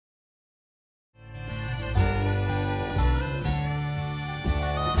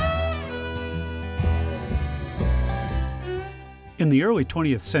In the early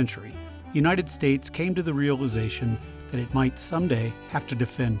 20th century, the United States came to the realization that it might someday have to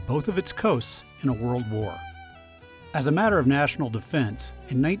defend both of its coasts in a world war. As a matter of national defense,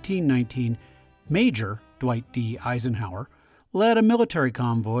 in 1919, Major Dwight D. Eisenhower led a military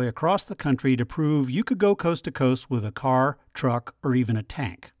convoy across the country to prove you could go coast to coast with a car, truck, or even a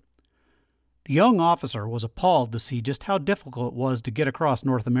tank. The young officer was appalled to see just how difficult it was to get across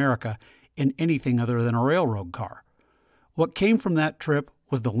North America in anything other than a railroad car. What came from that trip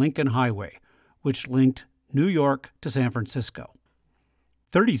was the Lincoln Highway, which linked New York to San Francisco.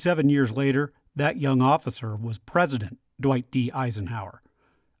 37 years later, that young officer was President Dwight D. Eisenhower.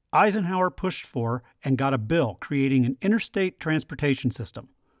 Eisenhower pushed for and got a bill creating an interstate transportation system.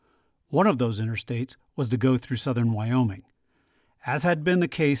 One of those interstates was to go through southern Wyoming. As had been the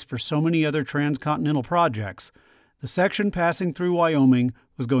case for so many other transcontinental projects, the section passing through Wyoming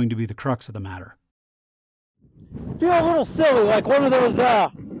was going to be the crux of the matter. I feel a little silly, like one of those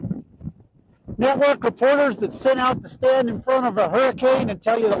network reporters that's sent out to stand in front of a hurricane and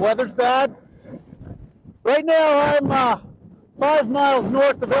tell you the weather's bad. Right now I'm 5 miles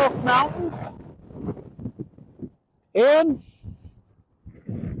north of Elk Mountain and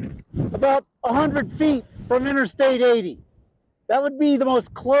about 100 feet from Interstate 80. That would be the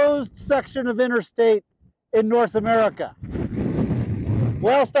most closed section of interstate in North America.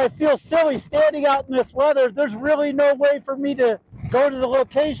 Whilst I feel silly standing out in this weather, there's really no way for me to go to the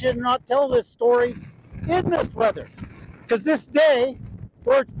location and not tell this story in this weather. Because this day,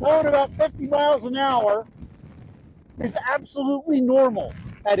 where it's blowing about 50 miles an hour, is absolutely normal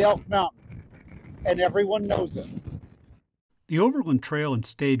at Elk Mountain, and everyone knows it. The Overland Trail and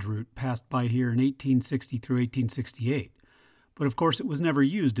stage route passed by here in 1860 through 1868, but of course it was never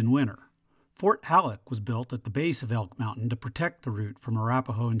used in winter. Fort Halleck was built at the base of Elk Mountain to protect the route from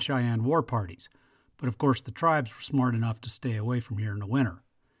Arapaho and Cheyenne war parties, but of course the tribes were smart enough to stay away from here in the winter.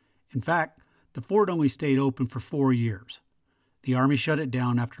 In fact, the fort only stayed open for 4 years. The Army shut it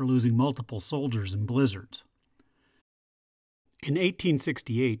down after losing multiple soldiers in blizzards. In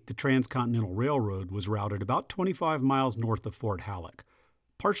 1868, the Transcontinental Railroad was routed about 25 miles north of Fort Halleck,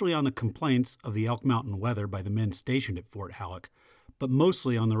 partially on the complaints of the Elk Mountain weather by the men stationed at Fort Halleck, but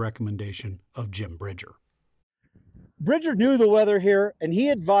mostly on the recommendation of Jim Bridger. Bridger knew the weather here, and he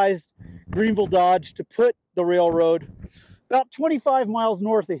advised Greenville Dodge to put the railroad about 25 miles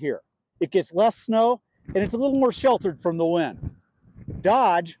north of here. It gets less snow, and it's a little more sheltered from the wind.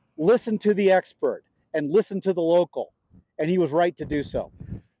 Dodge listened to the expert and listened to the local, and he was right to do so.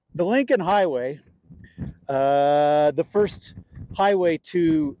 The Lincoln Highway, the first highway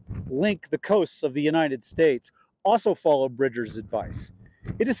to link the coasts of the United States, also followed Bridger's advice.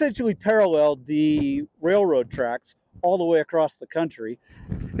 It essentially paralleled the railroad tracks all the way across the country,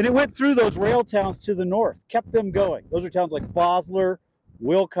 and it went through those rail towns to the north, kept them going. Those are towns like Bosler,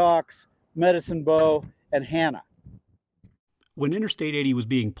 Wilcox, Medicine Bow, and Hanna. When Interstate 80 was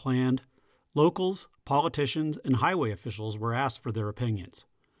being planned, locals, politicians, and highway officials were asked for their opinions.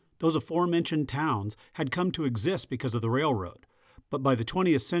 Those aforementioned towns had come to exist because of the railroad, but by the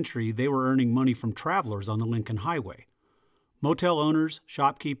 20th century they were earning money from travelers on the Lincoln Highway. Motel owners,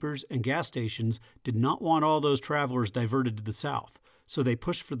 shopkeepers, and gas stations did not want all those travelers diverted to the south, so they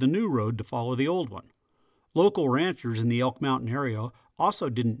pushed for the new road to follow the old one. Local ranchers in the Elk Mountain area also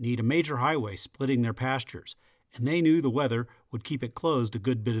didn't need a major highway splitting their pastures, and they knew the weather would keep it closed a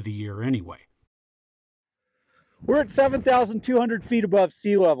good bit of the year anyway. We're at 7,200 feet above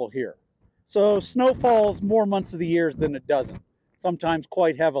sea level here, so snow falls more months of the year than it doesn't, sometimes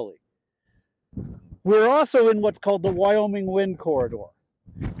quite heavily. We're also in what's called the Wyoming Wind Corridor.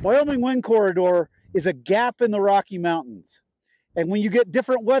 Wyoming Wind Corridor is a gap in the Rocky Mountains, and when you get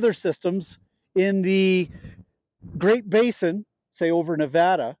different weather systems in the Great Basin, say over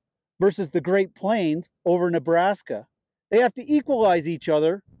Nevada, versus the Great Plains over Nebraska, they have to equalize each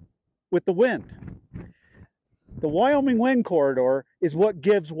other with the wind. The Wyoming Wind Corridor is what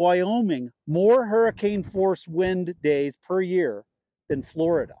gives Wyoming more hurricane force wind days per year than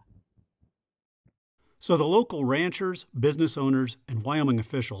Florida. So the local ranchers, business owners, and Wyoming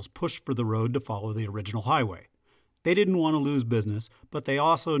officials pushed for the road to follow the original highway. They didn't want to lose business, but they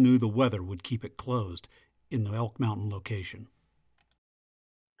also knew the weather would keep it closed in the Elk Mountain location.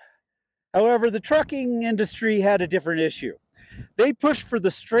 However, the trucking industry had a different issue. They pushed for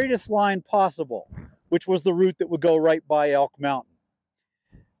the straightest line possible, which was the route that would go right by Elk Mountain.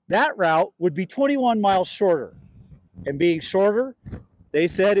 That route would be 21 miles shorter, and being shorter, they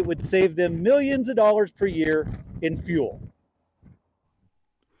said it would save them millions of dollars per year in fuel.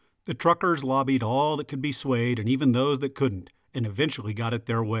 The truckers lobbied all that could be swayed and even those that couldn't, and eventually got it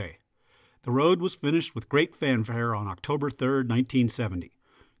their way. The road was finished with great fanfare on October 3, 1970.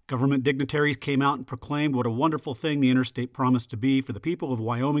 Government dignitaries came out and proclaimed what a wonderful thing the interstate promised to be for the people of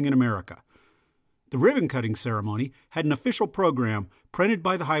Wyoming and America. The ribbon-cutting ceremony had an official program printed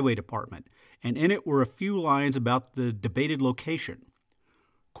by the Highway Department, and in it were a few lines about the debated location.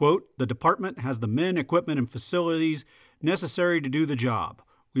 Quote, "The department has the men, equipment, and facilities necessary to do the job.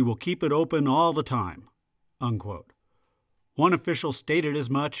 We will keep it open all the time." Unquote. One official stated as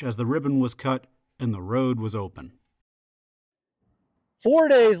much as the ribbon was cut and the road was open. 4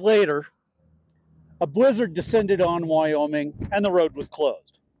 days later, a blizzard descended on Wyoming and the road was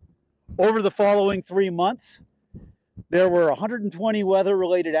closed. Over the following 3 months, there were 120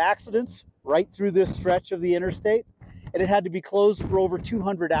 weather-related accidents right through this stretch of the interstate, and it had to be closed for over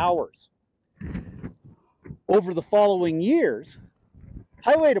 200 hours. Over the following years,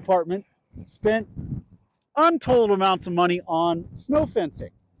 Highway Department spent untold amounts of money on snow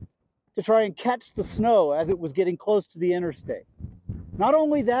fencing to try and catch the snow as it was getting close to the interstate. Not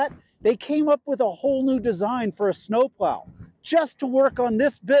only that, they came up with a whole new design for a snowplow just to work on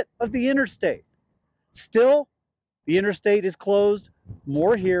this bit of the interstate. Still, the interstate is closed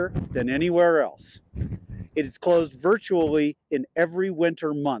more here than anywhere else. It is closed virtually in every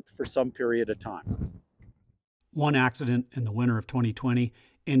winter month for some period of time. One accident in the winter of 2020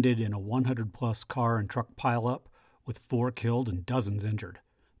 ended in a 100-plus car and truck pileup with 4 killed and dozens injured.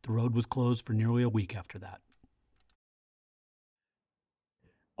 The road was closed for nearly a week after that.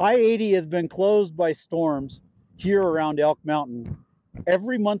 I-80 has been closed by storms here around Elk Mountain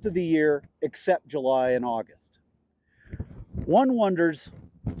every month of the year except July and August. One wonders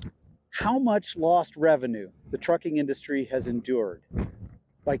how much lost revenue the trucking industry has endured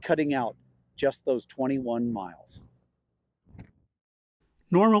by cutting out just those 21 miles.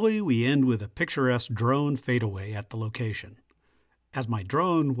 Normally, we end with a picturesque drone fadeaway at the location. As my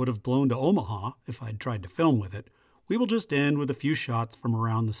drone would have blown to Omaha if I'd tried to film with it, we will just end with a few shots from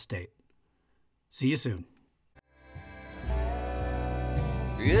around the state. See you soon.